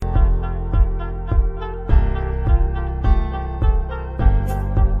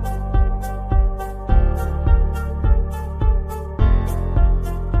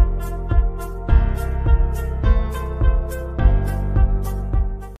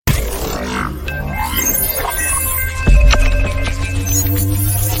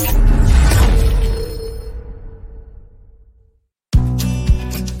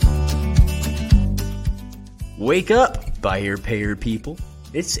Wake up, buyer payer people.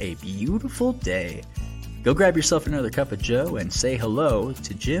 It's a beautiful day. Go grab yourself another cup of joe and say hello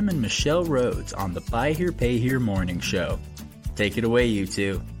to Jim and Michelle Rhodes on the Buy Here Pay Here morning show. Take it away, you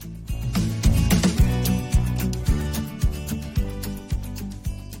two.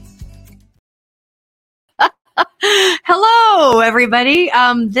 Hello, everybody.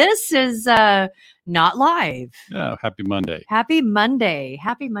 This is not live. Yeah, happy Monday. Happy Monday.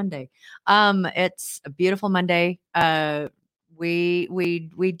 Happy Monday. It's a beautiful Monday.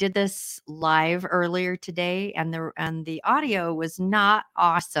 We did this live earlier today, and the audio was not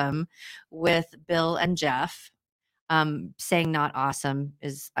awesome with Bill and Jeff. Saying not awesome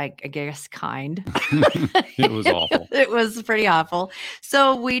is, I guess, kind. It was awful. It was pretty awful.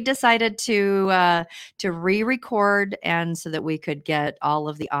 So we decided to re-record, and so that we could get all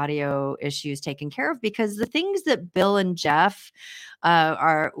of the audio issues taken care of, because the things that Bill and Jeff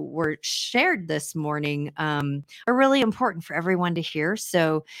were shared this morning are really important for everyone to hear.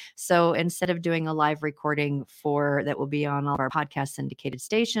 So instead of doing a live recording that will be on all of our podcast syndicated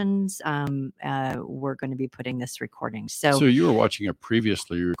stations, we're going to be putting this recording. So you were watching a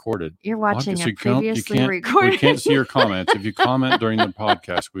previously recorded. You're watching a previously recorded. We can't see your comments. If you comment during the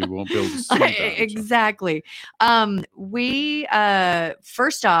podcast, we won't be able to see that. Exactly. We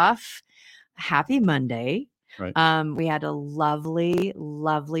first off, happy Monday. Right. We had a lovely,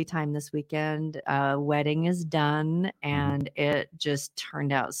 lovely time this weekend. Wedding is done, and it just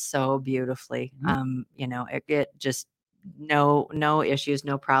turned out so beautifully. It just no issues,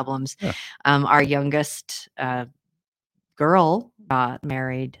 no problems. Yeah. Our youngest girl got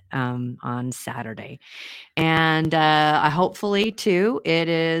married on Saturday, and hopefully too, it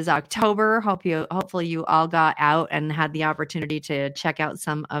is October. Hopefully you all got out and had the opportunity to check out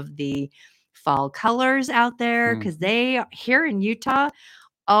some of the fall colors out there, because they here in Utah,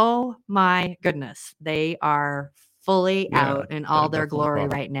 oh my goodness, they are fully out in all their glory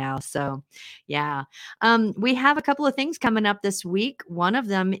right now. So yeah, we have a couple of things coming up this week. One of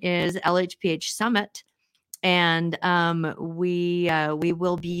them is LHPH Summit, and we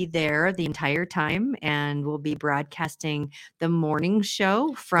will be there the entire time, and we'll be broadcasting the morning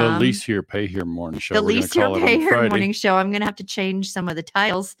show from the Lease Here Pay Here morning show. The Lease Here Pay Here morning show. I'm going to have to change some of the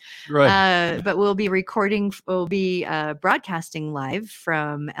titles, right? But we'll be broadcasting live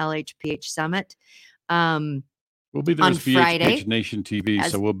from LHPH Summit. We'll be there on as Friday. BHPH Nation TV,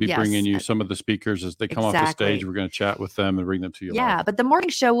 so we'll be bringing you some of the speakers as they come off the stage. We're going to chat with them and bring them to you. Yeah, live. But the morning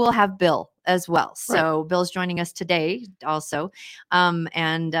show will have Bill as well. So Bill's joining us today also,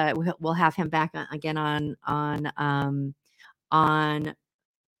 and we'll have him back again on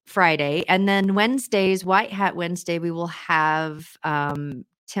Friday, and then Wednesdays, White Hat Wednesday, we will have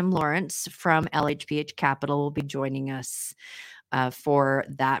Tim Lawrence from LHPH Capital will be joining us for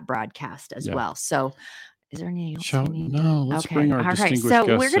that broadcast as well. So. Is there anything else? Let's bring our distinguished guests.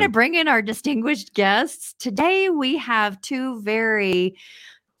 So we're going to bring in our distinguished guests. Today we have two very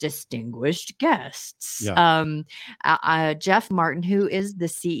distinguished guests. Jeff Martin, who is the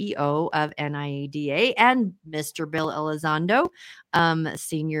CEO of NIADA, and Mr. Bill Elizondo,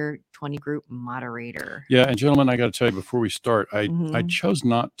 Senior 20 Group Moderator. Yeah, and gentlemen, I got to tell you before we start, I chose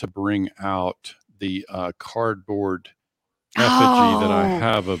not to bring out the cardboard effigy that I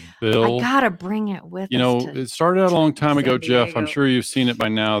have of Bill. I gotta bring it with us. It started out a long time ago, Jeff. I'm sure you've seen it by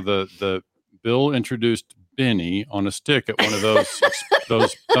now. The Bill introduced Benny on a stick at one of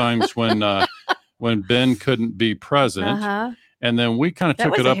those times when Ben couldn't be present, and then we kind of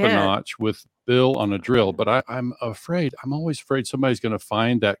took it up a notch with Bill on a drill. But I'm always afraid somebody's going to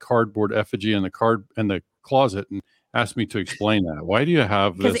find that cardboard effigy in the closet and ask me to explain that. Why do you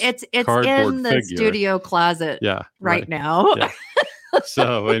have this? It's cardboard in the figure? Studio closet. Yeah, right now. Yeah.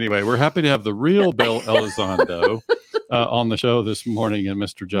 So anyway, we're happy to have the real Bill Elizondo on the show this morning, and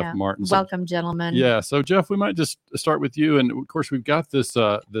Mr. Jeff Martin. So, welcome, gentlemen. Yeah. So Jeff, we might just start with you, and of course we've got this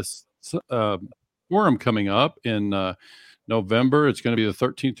forum coming up in November. It's going to be the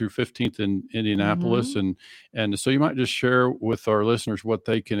 13th through 15th in Indianapolis, and so you might just share with our listeners what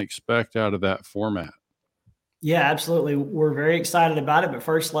they can expect out of that format. Yeah, absolutely. We're very excited about it. But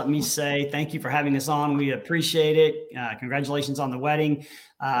first, let me say thank you for having us on. We appreciate it. Congratulations on the wedding.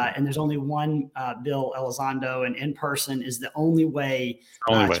 And there's only one Bill Elizondo, and in person is the only way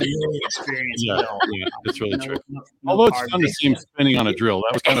to really experience Bill. Yeah, it's really true. Although it's fun to see him spinning on a drill.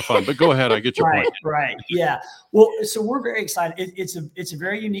 That was kind of fun. But go ahead. I get your point. Right. Yeah. Well, so we're very excited. It's a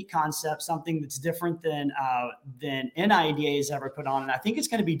very unique concept, something that's different than NIADA has ever put on. And I think it's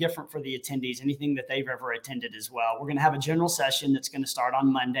going to be different for the attendees, anything that they've ever attended as well. We're going to have a general session that's going to start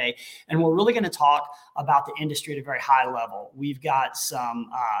on Monday. And we're really going to talk about the industry at a very high level. We've got some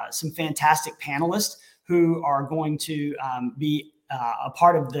fantastic panelists who are going to be a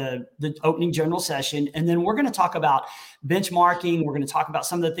part of the opening general session. And then we're going to talk about benchmarking. We're going to talk about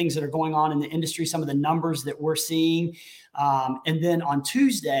some of the things that are going on in the industry, some of the numbers that we're seeing. And then on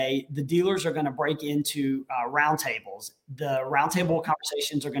Tuesday, the dealers are going to break into roundtables. The roundtable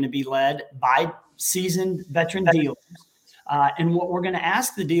conversations are going to be led by seasoned veteran dealers. And what we're going to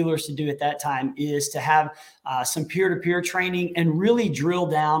ask the dealers to do at that time is to have some peer-to-peer training and really drill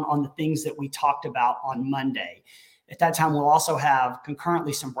down on the things that we talked about on Monday. At that time, we'll also have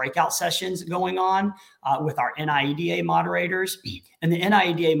concurrently some breakout sessions going on with our NIEDA moderators. And the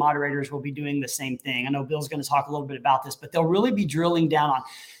NIEDA moderators will be doing the same thing. I know Bill's going to talk a little bit about this, but they'll really be drilling down on,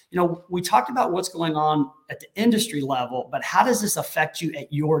 we talked about what's going on at the industry level, but how does this affect you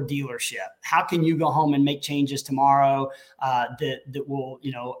at your dealership? How can you go home and make changes tomorrow that will,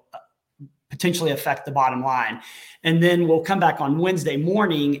 potentially affect the bottom line? And then we'll come back on Wednesday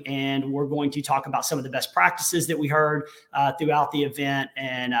morning and we're going to talk about some of the best practices that we heard throughout the event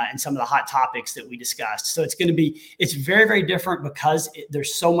and some of the hot topics that we discussed. So it's very, very different because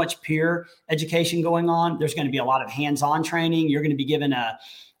there's so much peer education going on. There's going to be a lot of hands-on training. You're going to be given a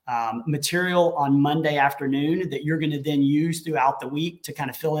material on Monday afternoon that you're going to then use throughout the week to kind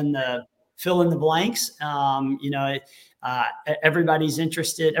of fill in the blanks. Everybody's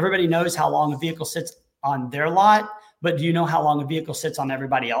interested. Everybody knows how long a vehicle sits on their lot, but do you know how long a vehicle sits on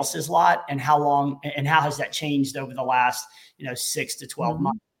everybody else's lot, and how has that changed over the last 6 to 12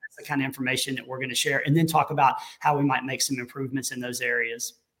 months? That's the kind of information that we're going to share, and then talk about how we might make some improvements in those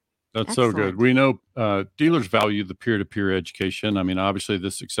areas. That's Excellent. so good. We know dealers value the peer-to-peer education. I mean, obviously,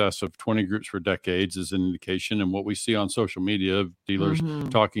 the success of 20 groups for decades is an indication, and what we see on social media of dealers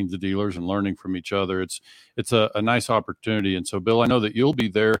talking to dealers and learning from each other, it's a nice opportunity. And so, Bill, I know that you'll be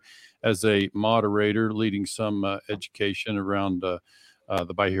there as a moderator, leading some education around the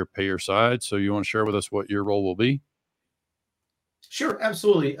buy here, pay here side. So, you want to share with us what your role will be? Sure,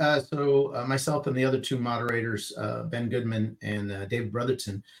 absolutely. So myself and the other two moderators, Ben Goodman and David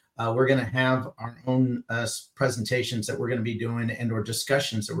Brotherton, we're going to have our own presentations that we're going to be doing and/or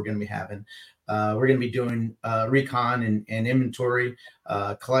discussions that we're going to be having. We're going to be doing recon and inventory,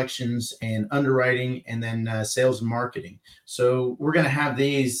 collections and underwriting, and then sales and marketing. So we're going to have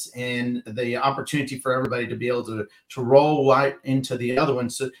these and the opportunity for everybody to be able to roll right into the other one.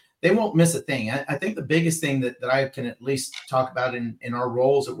 So they won't miss a thing. I think the biggest thing that I can at least talk about in our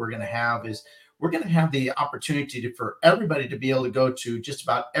roles that we're going to have is we're going to have the opportunity for everybody to be able to go to just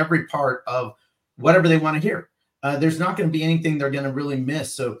about every part of whatever they want to hear. There's not going to be anything they're going to really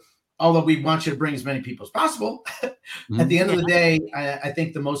miss. So although we want you to bring as many people as possible, at the end of the day, I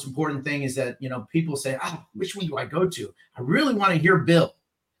think the most important thing is that, people say, which one do I go to? I really want to hear Bill.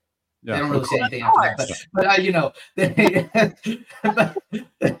 Yeah, they don't really say anything after that,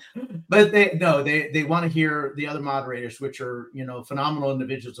 but they want to hear the other moderators, which are phenomenal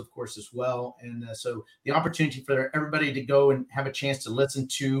individuals, of course, as well. And so the opportunity for everybody to go and have a chance to listen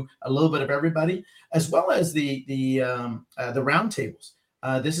to a little bit of everybody, as well as the roundtables.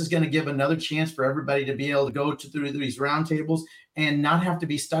 This is going to give another chance for everybody to be able to go through these roundtables and not have to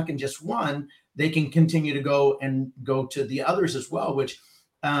be stuck in just one. They can continue to go to the others as well, which.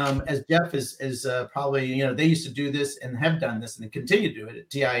 As Jeff is probably, they used to do this and have done this and they continue to do it at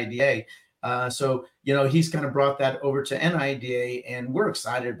TIEDA. So, he's kind of brought that over to NIEDA and we're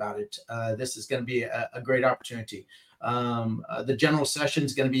excited about it. This is going to be a great opportunity. The general session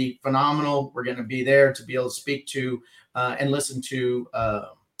is going to be phenomenal. We're going to be there to be able to speak to and listen to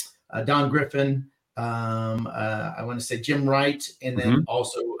Don Griffin. I want to say Jim Wright, and then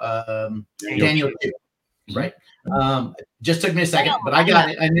also Daniel Taylor. Right. Just took me a second, but I got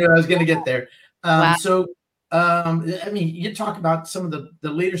it. I knew I was going to get there. Wow. So, you talk about some of the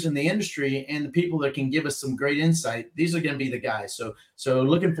leaders in the industry and the people that can give us some great insight. These are going to be the guys. So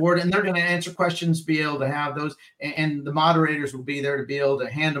looking forward, and they're going to answer questions, be able to have those, and the moderators will be there to be able to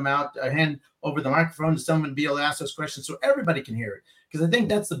hand over the microphone to someone, be able to ask those questions so everybody can hear it. Because I think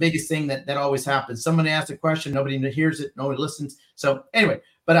that's the biggest thing that always happens. Somebody asks a question, nobody hears it, nobody listens. So anyway,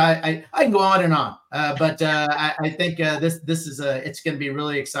 but I can go on and on. But I think this is it's going to be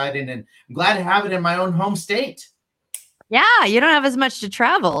really exciting, and I'm glad to have it in my own home state. Yeah, you don't have as much to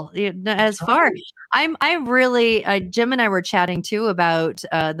travel as far. I really, Jim and I were chatting too about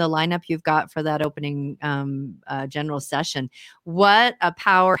the lineup you've got for that opening general session. What a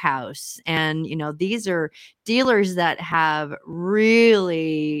powerhouse. And, these are dealers that have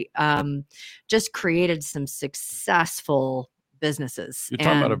really just created some successful businesses. You're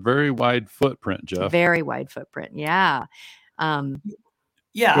talking about a very wide footprint, Jeff. Very wide footprint. Yeah.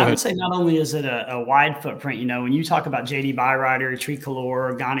 Yeah, Go I ahead. would say not only is it a wide footprint, when you talk about JD Byrider,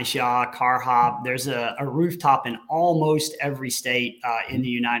 Tricolor, Ganesha, Car Hop, there's a rooftop in almost every state in the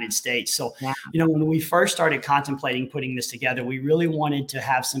United States. So, Yeah. when we first started contemplating putting this together, we really wanted to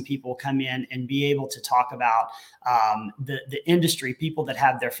have some people come in and be able to talk about the industry, people that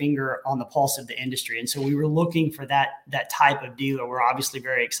have their finger on the pulse of the industry. And so we were looking for that type of dealer. We're obviously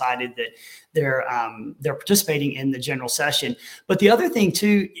very excited that they're participating in the general session. But the other thing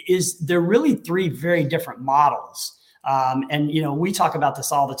too is they're really three very different models. And we talk about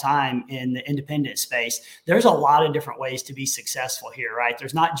this all the time in the independent space. There's a lot of different ways to be successful here, right?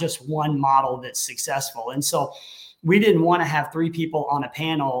 There's not just one model that's successful. And so we didn't want to have three people on a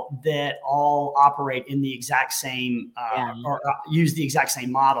panel that all operate in the exact same or use the exact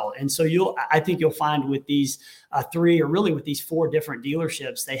same model. And so I think you'll find with these three, or really with these four different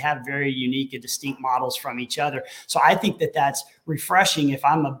dealerships, they have very unique and distinct models from each other. So I think that that's refreshing if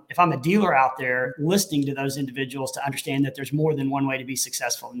I'm a dealer out there listening to those individuals, to understand that there's more than one way to be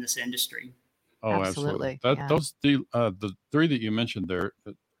successful in this industry. Oh, Absolutely. Those the three that you mentioned there,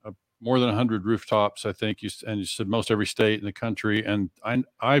 more than 100 rooftops, I think you said most every state in the country, and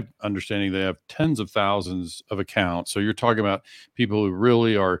I understanding they have tens of thousands of accounts. So you're talking about people who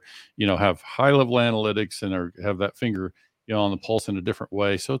really are, have high level analytics and have that finger, on the pulse in a different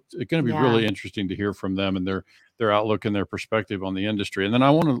way. So it's going to be really interesting to hear from them and their outlook and their perspective on the industry. And then I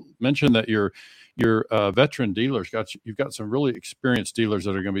want to mention that your veteran dealers you've got some really experienced dealers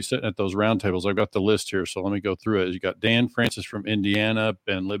that are going to be sitting at those roundtables. I've got the list here, so let me go through it. You got Dan Francis from Indiana,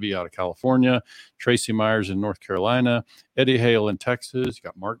 Ben Libby out of California, Tracy Myers in North Carolina, Eddie Hale in Texas. You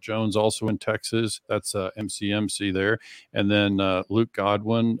got Mark Jones also in Texas. That's MCMC there. And then Luke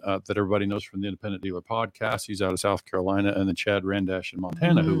Godwin, that everybody knows from the Independent Dealer Podcast. He's out of South Carolina. And then Chad Randash in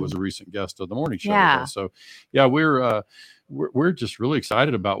Montana, who was a recent guest of the morning show with us. So, yeah, we're just really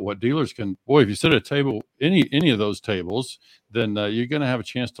excited about what dealers can. Boy, if you sit at a table, any of those tables, then you're going to have a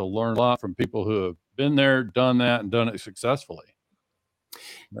chance to learn a lot from people who have been there, done that, and done it successfully.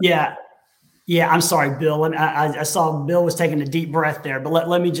 Yeah. I'm sorry, Bill. And I saw Bill was taking a deep breath there, but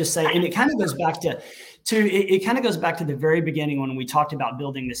let me just say, and it kind of goes back to the very beginning when we talked about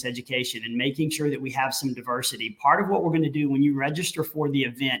building this education and making sure that we have some diversity. Part of what we're going to do when you register for the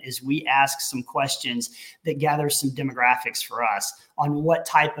event is we ask some questions that gather some demographics for us on what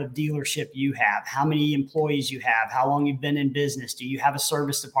type of dealership you have, how many employees you have, how long you've been in business, do you have a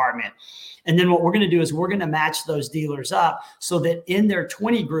service department? And then what we're going to do is we're going to match those dealers up so that in their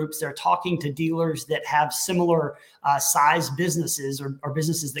 20 groups, they're talking to dealers that have similar size businesses or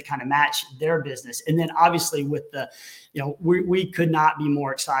businesses that kind of match their business. And then obviously with we could not be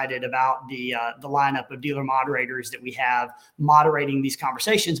more excited about the lineup of dealer moderators that we have moderating these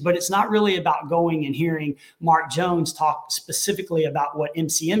conversations. But it's not really about going and hearing Mark Jones talk specifically about what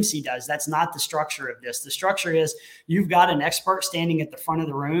MCMC does. That's not the structure of this. The structure is you've got an expert standing at the front of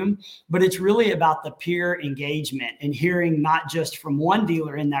the room, but it's really about the peer engagement and hearing not just from one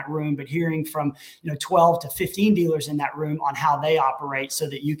dealer in that room, but hearing from 12 to 15 dealers in that room on how they operate, so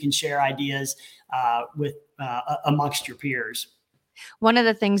that you can share ideas with amongst your peers. One of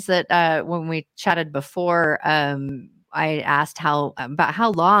the things that when we chatted before, I asked about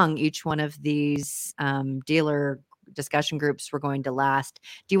how long each one of these dealer discussion groups were going to last.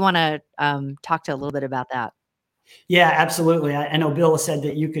 Do you want to talk to a little bit about that? Yeah, absolutely. I know Bill has said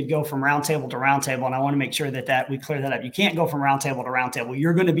that you could go from roundtable to roundtable, and I want to make sure that we clear that up. You can't go from roundtable to roundtable.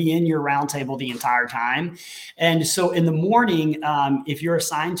 You're going to be in your roundtable the entire time. And so in the morning, if you're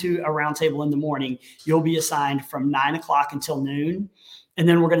assigned to a roundtable in the morning, you'll be assigned from 9 o'clock until noon. And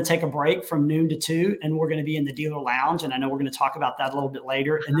then we're going to take a break from noon to 2, and we're going to be in the dealer lounge. And I know we're going to talk about that a little bit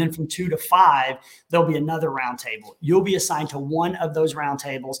later. And then from 2 to 5, there'll be another roundtable. You'll be assigned to one of those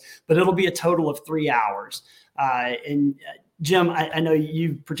roundtables, but it'll be a total of 3 hours. And Jim, I know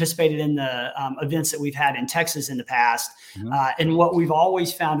you've participated in the events that we've had in Texas in the past. And what we've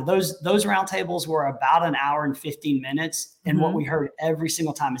always found, those roundtables were about an hour and 15 minutes. And what we heard every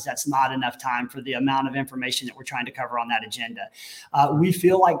single time is that's not enough time for the amount of information that we're trying to cover on that agenda. We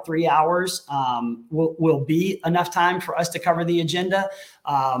feel like 3 hours will be enough time for us to cover the agenda.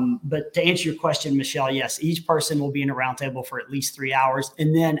 But to answer your question, Michelle, yes, each person will be in a roundtable for at least 3 hours.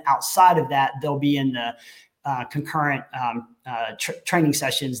 And then outside of that, they'll be in the concurrent training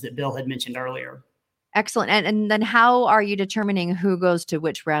sessions that Bill had mentioned earlier. Excellent. And then how are you determining who goes to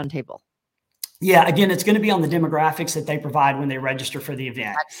which roundtable? Yeah, again, it's going to be on the demographics that they provide when they register for the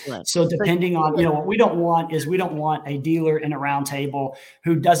event. Excellent. So depending on, what we don't want a dealer in a roundtable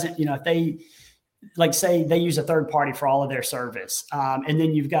who doesn't, if they like say they use a third party for all of their service. And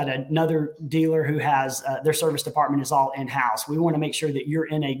then you've got another dealer who has their service department is all in-house. We want to make sure that you're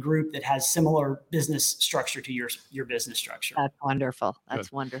in a group that has similar business structure to your business structure. That's wonderful. That's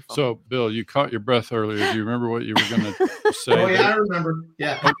Good. wonderful. So, Bill, you caught your breath earlier. Do you remember what you were going to say? Oh, yeah, I remember.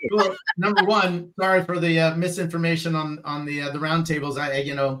 Yeah. Well, number one, sorry for the misinformation on the roundtables.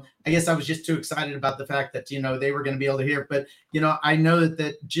 I guess I was just too excited about the fact that, they were going to be able to hear. But, I know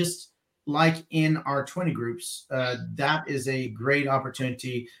that just like in our 20 groups, that is a great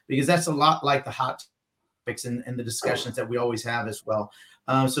opportunity, because that's a lot like the hot topics and the discussions that we always have as well.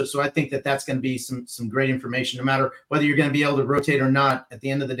 So I think that that's going to be some great information, no matter whether you're going to be able to rotate or not. At the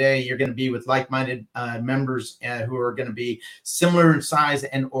end of the day, you're going to be with like-minded members who are going to be similar in size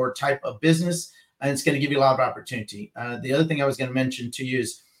and or type of business, and it's going to give you a lot of opportunity. The other thing I was going to mention to you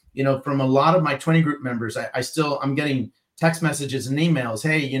is, from a lot of my 20 group members, I'm getting text messages and emails.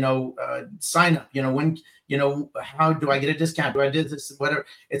 Hey, sign up, when, how do I get a discount? Do I do this? Whatever.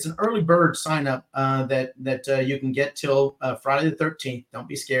 It's an early bird sign up that you can get till Friday the 13th. Don't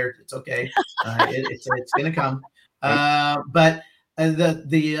be scared. It's okay. It's going to come. But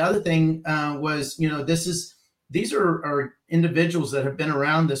the other thing was, these are individuals that have been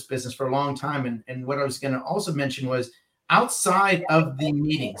around this business for a long time. And what I was going to also mention was, outside of the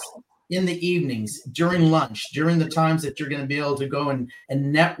meetings, in the evenings, during lunch, during the times that you're going to be able to go and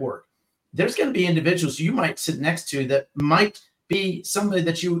network, there's going to be individuals you might sit next to that might be somebody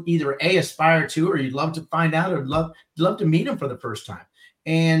that you either aspire to, or you'd love to find out, or love to meet them for the first time.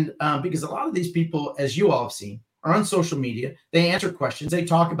 And because a lot of these people, as you all have seen, are on social media, they answer questions, they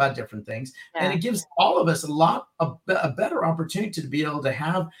talk about different things, and it gives all of us a better opportunity to be able to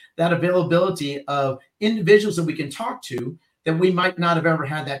have that availability of individuals that we can talk to that we might not have ever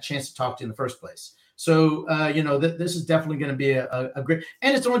had that chance to talk to in the first place. So, this is definitely going to be a great,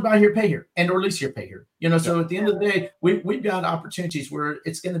 and it's only buy here, pay here, and or lease here, pay here. So at the end of the day, we've got opportunities where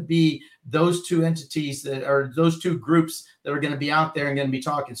it's going to be those two entities those two groups that are going to be out there and going to be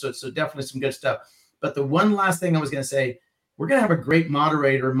talking. So definitely some good stuff. But the one last thing I was going to say, we're going to have a great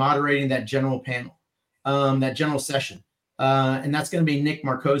moderator moderating that general panel, that general session. And that's going to be Nick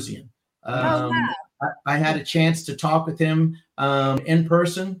Markosian. I had a chance to talk with him in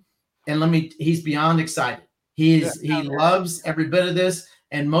person, and he's beyond excited. He loves every bit of this.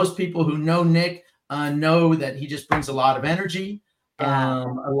 And most people who know Nick know that he just brings a lot of energy, a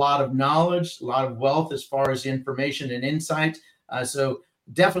lot of knowledge, a lot of wealth as far as information and insight. So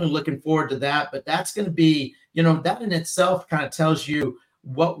definitely looking forward to that. But that's going to be, that in itself kind of tells you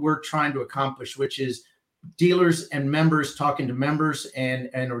what we're trying to accomplish, which is dealers and members talking to members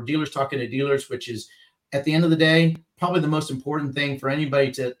or dealers talking to dealers, which is, at the end of the day, probably the most important thing for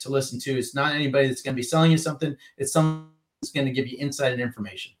anybody to listen to. It's not anybody that's going to be selling you something. It's someone that's going to give you insight and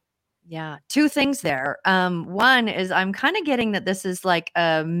information. Yeah. Two things there. One is I'm kind of getting that this is like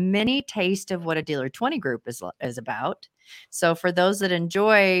a mini taste of what a Dealer 20 group is about. So for those that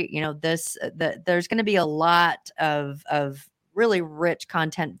enjoy, this, there's going to be a lot of really rich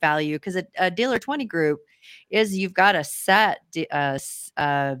content value, because a Dealer 20 group is, you've got a set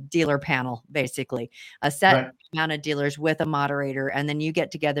dealer panel, basically a set amount of dealers with a moderator, and then you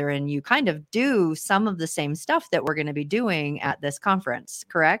get together and you kind of do some of the same stuff that we're going to be doing at this conference.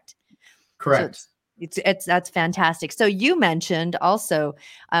 Correct. So that's fantastic. So you mentioned also,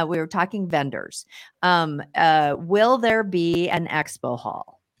 we were talking vendors. Will there be an expo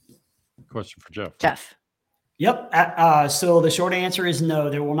hall? Question for Jeff. Jeff. Yep. So the short answer is no.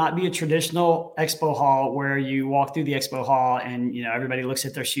 There will not be a traditional expo hall where you walk through the expo hall and everybody looks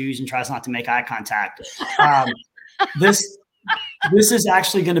at their shoes and tries not to make eye contact. This is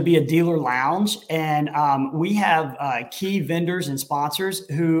actually going to be a dealer lounge, and we have key vendors and sponsors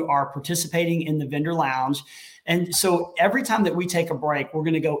who are participating in the vendor lounge. And so every time that we take a break, we're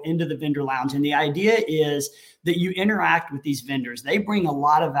going to go into the vendor lounge. And the idea is that you interact with these vendors. They bring a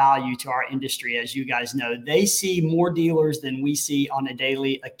lot of value to our industry. As you guys know, they see more dealers than we see on a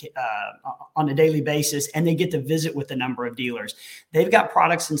daily basis, and they get to visit with a number of dealers. They've got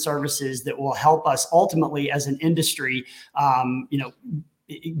products and services that will help us ultimately as an industry,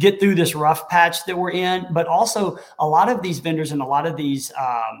 get through this rough patch that we're in. But also a lot of these vendors and a lot of these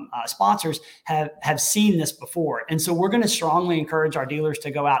sponsors have seen this before. And so we're going to strongly encourage our dealers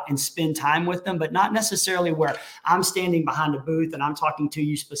to go out and spend time with them, but not necessarily where I'm standing behind a booth and I'm talking to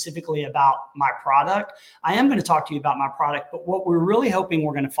you specifically about my product. I am going to talk to you about my product, but what we're really hoping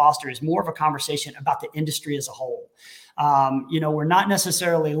we're going to foster is more of a conversation about the industry as a whole. We're not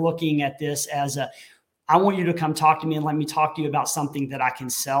necessarily looking at this as I want you to come talk to me and let me talk to you about something that I can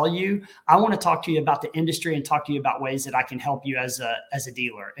sell you. I want to talk to you about the industry and talk to you about ways that I can help you as a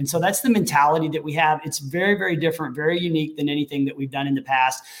dealer. And so that's the mentality that we have. It's very, very different, very unique than anything that we've done in the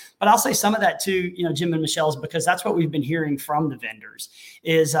past. But I'll say some of that too, Jim and Michelle's, because that's what we've been hearing from the vendors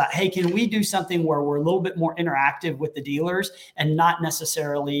is, hey, can we do something where we're a little bit more interactive with the dealers and not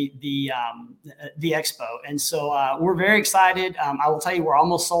necessarily the expo? And so we're very excited. I will tell you, we're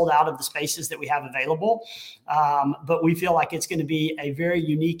almost sold out of the spaces that we have available. But we feel like it's going to be a very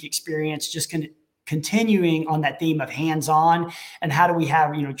unique experience, just continuing on that theme of hands-on and how do we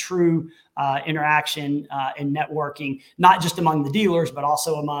have, true interaction and networking, not just among the dealers, but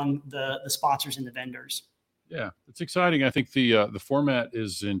also among the sponsors and the vendors. Yeah, it's exciting. I think the format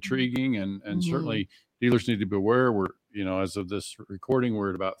is intriguing and certainly dealers need to be aware. We're, as of this recording, we're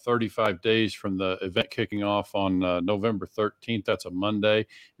at about 35 days from the event kicking off on November 13th. That's a Monday.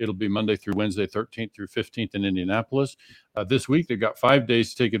 It'll be Monday through Wednesday, 13th through 15th in Indianapolis. This week, they've got 5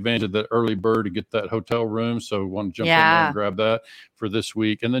 days to take advantage of the early bird to get that hotel room. So we want to jump in there and grab that for this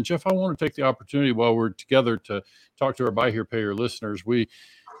week. And then, Jeff, I want to take the opportunity while we're together to talk to our Buy Here, Pay Here listeners. We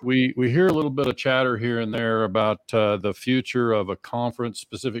hear a little bit of chatter here and there about the future of a conference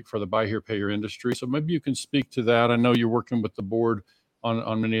specific for the Buy Here, Pay Here industry. So maybe you can speak to that. I know you're working with the board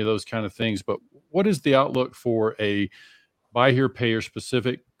on many of those kind of things, but what is the outlook for a Buy Here, Pay Here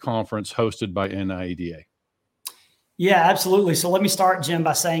specific conference hosted by NIADA? Yeah, absolutely. So let me start, Jim,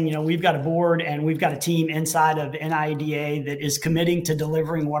 by saying, we've got a board and we've got a team inside of NIADA that is committing to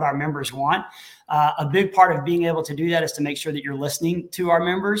delivering what our members want. A big part of being able to do that is to make sure that you're listening to our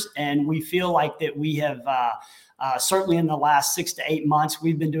members. And we feel like that we have certainly in the last 6 to 8 months,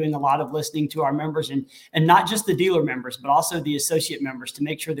 we've been doing a lot of listening to our members and not just the dealer members, but also the associate members to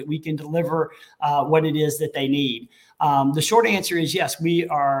make sure that we can deliver what it is that they need. The short answer is yes, we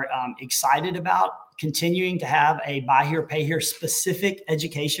are excited about continuing to have a Buy Here, Pay Here specific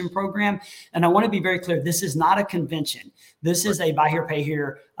education program. And I want to be very clear, this is not a convention. This is a Buy Here, Pay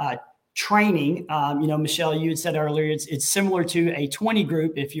Here training. Michelle, you had said earlier, it's similar to a 20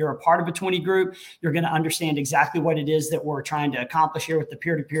 group. If you're a part of a 20 group, you're going to understand exactly what it is that we're trying to accomplish here with the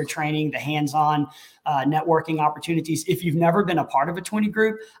peer-to-peer training, the hands-on networking opportunities. If you've never been a part of a 20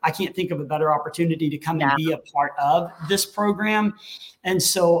 group, I can't think of a better opportunity to come and be a part of this program. And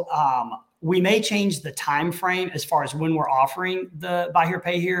so we may change the time frame as far as when we're offering the Buy Here,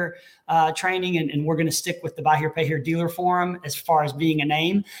 Pay Here training, and we're going to stick with the Buy Here, Pay Here Dealer Forum as far as being a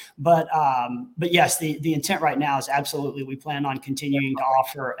name. But yes, the intent right now is absolutely we plan on continuing to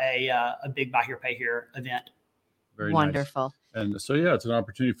offer a big Buy Here, Pay Here event. Very wonderful. Nice. And so, it's an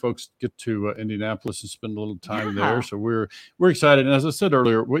opportunity, folks, to get to Indianapolis and spend a little time there. So we're excited. And as I said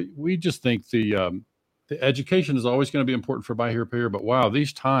earlier, we just think the education is always going to be important for Buy Here, Pay Here, but wow,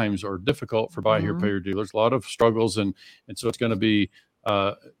 these times are difficult for Buy Here, Pay Here dealers. A lot of struggles, and so it's going to be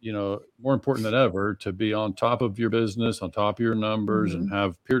more important than ever to be on top of your business, on top of your numbers, and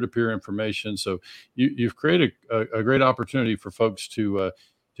have peer-to-peer information. So you've created a great opportunity for folks to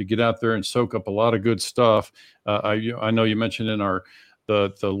get out there and soak up a lot of good stuff. I know you mentioned in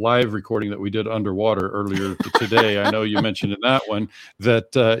the live recording that we did underwater earlier today. I know you mentioned in that one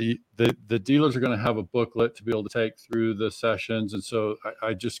that the dealers are going to have a booklet to be able to take through the sessions. And so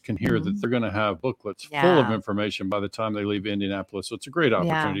I just can hear that they're going to have booklets full of information by the time they leave Indianapolis. So it's a great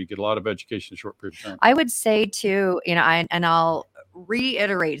opportunity to get a lot of education in a short period of time. I would say too, I'll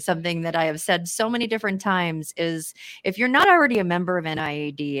reiterate something that I have said so many different times is if you're not already a member of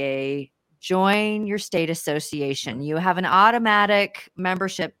NIADA, join your state association. You have an automatic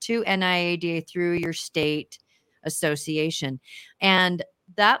membership to NIADA through your state association. And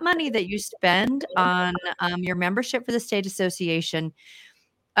that money that you spend on your membership for the state association,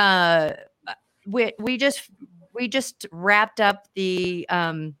 we just wrapped up the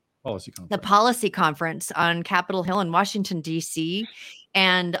policy conference on Capitol Hill in Washington, D.C.,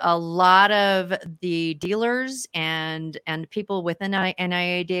 and a lot of the dealers and people within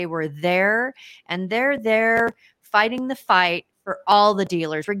NIADA were there, and they're there fighting the fight for all the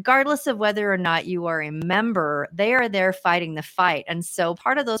dealers, regardless of whether or not you are a member. They are there fighting the fight. And so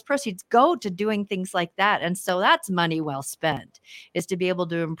part of those proceeds go to doing things like that. And so that's money well spent, is to be able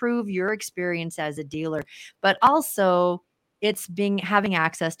to improve your experience as a dealer, but also it's having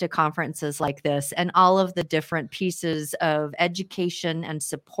access to conferences like this and all of the different pieces of education and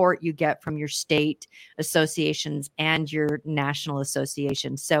support you get from your state associations and your national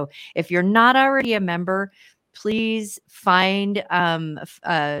association. So if you're not already a member, please find,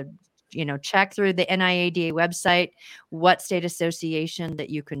 check through the NIADA website, what state association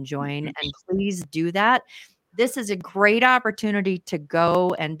that you can join, and please do that. this is a great opportunity to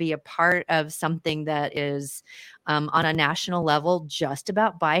go and be a part of something that is on a national level, just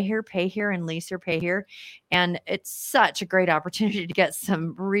about buy here, pay here, and lease here, pay here. And it's such a great opportunity to get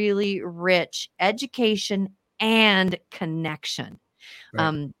some really rich education and connection.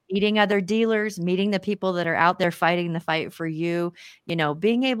 Right. Meeting other dealers, meeting the people that are out there fighting the fight for you,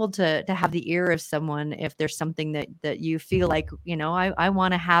 being able to have the ear of someone if there's something that you feel like, I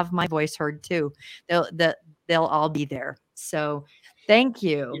want to have my voice heard too. They'll all be there. So thank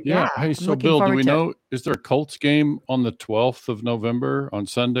you. Yeah. Hey, so Bill, do we know, is there a Colts game on the 12th of November, on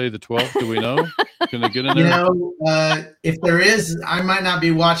Sunday the 12th? Do we know? Can they get in there? If there is, I might not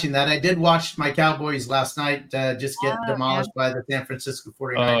be watching that. I did watch my Cowboys last night just get demolished by the San Francisco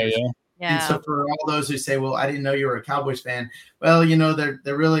 49ers. Oh, yeah. And so for all those who say, well, I didn't know you were a Cowboys fan. Well,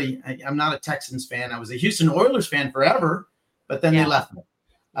 they're really, I'm not a Texans fan. I was a Houston Oilers fan forever, but then they left me.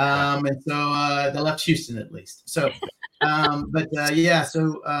 And so they left Houston at least. So, I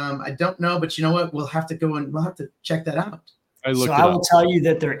don't know, but you know what? We'll have to go and we'll have to check that out. I will tell you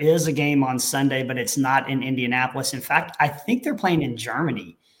that there is a game on Sunday, but it's not in Indianapolis. In fact, I think they're playing in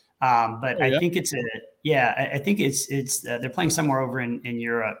Germany. I think it's they're playing somewhere over in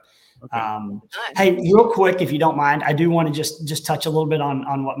Europe. Okay. Hey, real quick, if you don't mind, I do want to just touch a little bit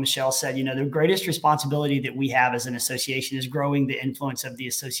on what Michelle said. The greatest responsibility that we have as an association is growing the influence of the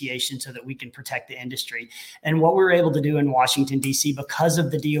association so that we can protect the industry. And what we were able to do in Washington, D.C., because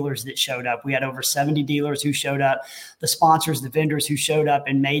of the dealers that showed up, we had over 70 dealers who showed up, the sponsors, the vendors who showed up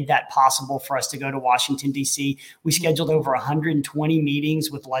and made that possible for us to go to Washington, D.C. We scheduled over 120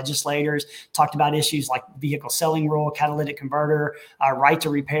 meetings with legislators, talked about issues like vehicle selling rule, catalytic converter, right to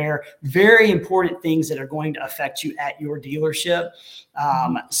repair. Very important things that are going to affect you at your dealership.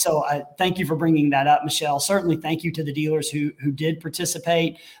 So thank you for bringing that up, Michelle. Certainly thank you to the dealers who did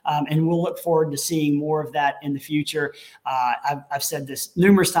participate. And we'll look forward to seeing more of that in the future. I've said this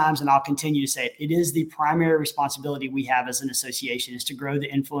numerous times and I'll continue to say it. It is the primary responsibility we have as an association is to grow the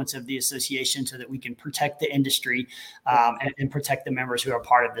influence of the association so that we can protect the industry and protect the members who are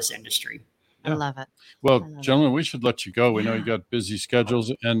part of this industry. I love it. Well, gentlemen, we should let you go. We know you got busy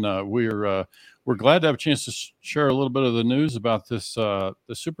schedules, and we're glad to have a chance to share a little bit of the news about this the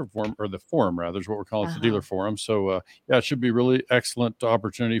super forum, or the forum rather is what we're calling it, the dealer forum. So it should be really excellent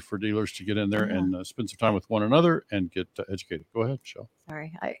opportunity for dealers to get in there and spend some time with one another and get educated. Go ahead, Michelle.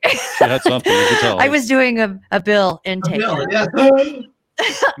 Sorry, she had something you could tell. I was doing a bill intake.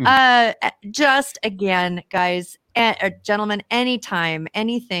 Just again, guys. Gentlemen, anytime,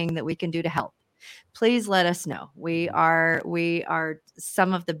 anything that we can do to help, please let us know. We are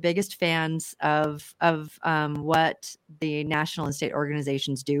some of the biggest fans of what the national and state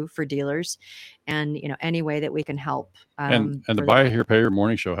organizations do for dealers, and any way that we can help. And the Buy Here Pay Here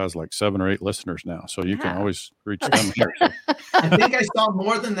morning show has like 7 or 8 listeners now, so you can always reach them here. I think I saw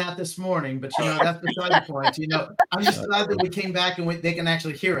more than that this morning, but that's beside the point. I'm just glad that we came back and they can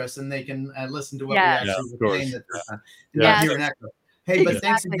actually hear us and they can listen to what we actually were saying. Not hear an echo. Hey, but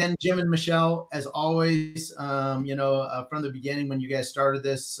thanks again, Jim and Michelle, as always. From the beginning when you guys started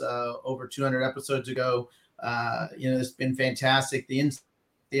this over 200 episodes ago, it's been fantastic.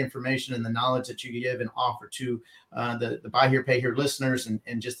 The information and the knowledge that you give and offer to the Buy Here, Pay Here listeners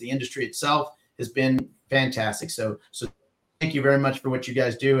and just the industry itself has been fantastic. So thank you very much for what you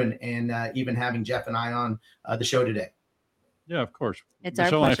guys do and even having Jeff and I on the show today. Yeah, of course. It's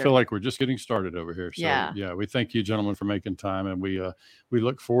Michelle our pleasure. And I feel like we're just getting started over here. So yeah, we thank you, gentlemen, for making time, and we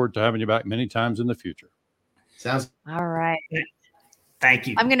look forward to having you back many times in the future. Sounds all right. Thank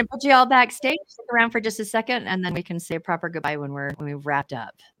you. I'm going to put you all backstage. Stick around for just a second, and then we can say a proper goodbye when we've wrapped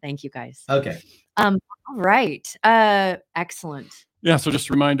up. Thank you, guys. Okay. All right. Excellent. Yeah. So just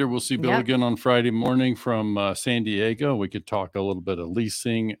a reminder, we'll see Bill again on Friday morning from San Diego. We could talk a little bit of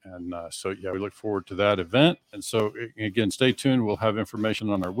leasing. And we look forward to that event. And so again, stay tuned. We'll have information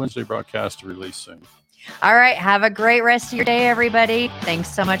on our Wednesday broadcast to release soon. All right. Have a great rest of your day, everybody.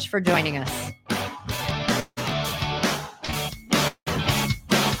 Thanks so much for joining us.